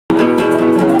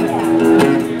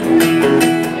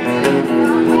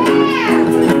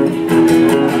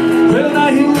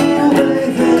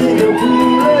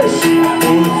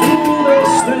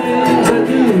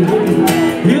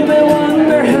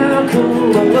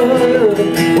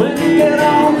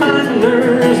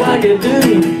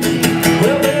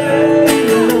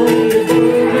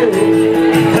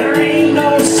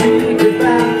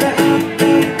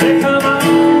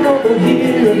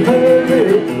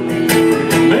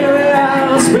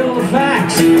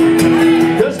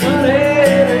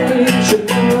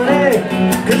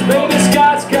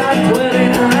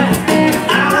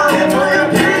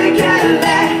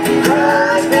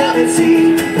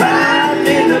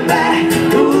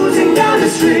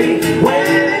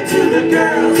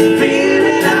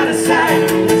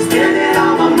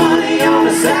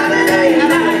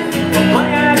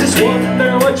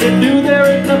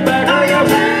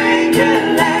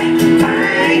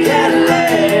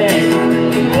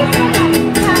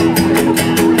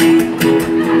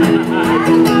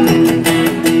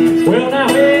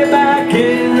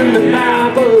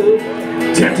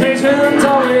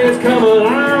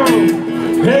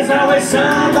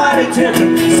somebody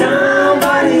Denton,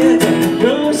 somebody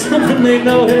do something they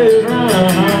know is wrong.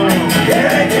 Yeah,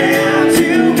 they count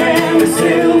you man with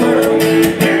silver,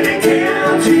 and they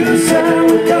count you son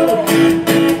with gold,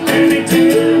 and they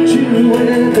tempt you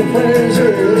with the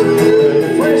pleasures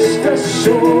of fresh to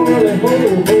shore and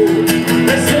hold.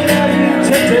 They say that you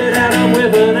tempted Adam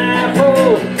with an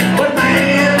apple, but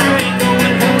man, I ain't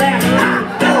going for that.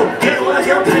 No, it was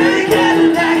your pink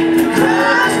Cadillac,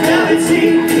 crushed velvet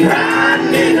seat,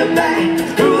 riding in the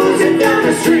back, cruising down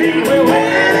the street. We're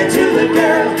wedded to the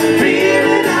girl,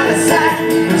 feeling out of sight,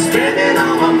 spending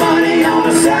all my money on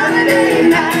a Saturday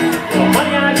night. Well,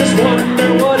 honey, I just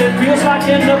wonder what it feels like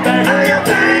in the back of your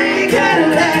pink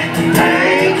Cadillac,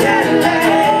 pink Cadillac.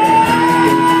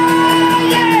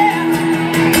 Yeah.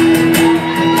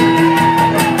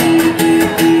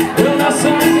 Well, now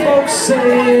some folks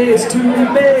say it's too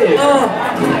big,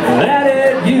 that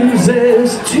it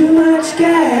uses too much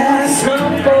gas.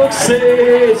 Some folks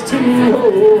say it's too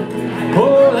old,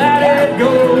 oh, that it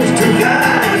goes too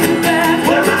fast.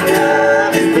 Well, my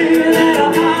love is bigger than a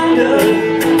Honda,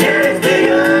 and it's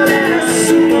bigger than a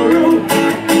Subaru.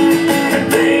 And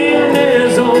then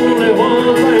there's only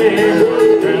one thing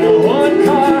that one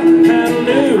car can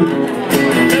do.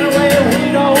 That way we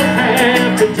don't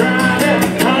have to drive it,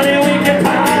 honey, we can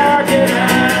park it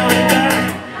out and back.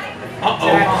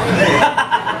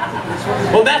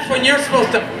 Well, that's when you're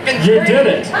supposed to fucking You did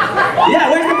it. Yeah,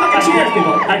 where's the fucking cheers,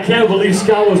 people? I can't believe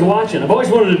Scott was watching. I've always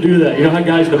wanted to do that. You know how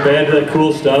guys in the band do that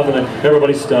cool stuff and then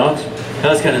everybody stops? That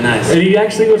was kind of nice. And he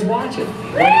actually was watching.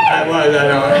 I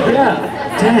know.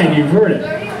 Yeah. Dang, you've heard it.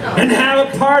 And have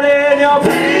a party in your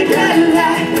pink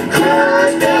Cadillac.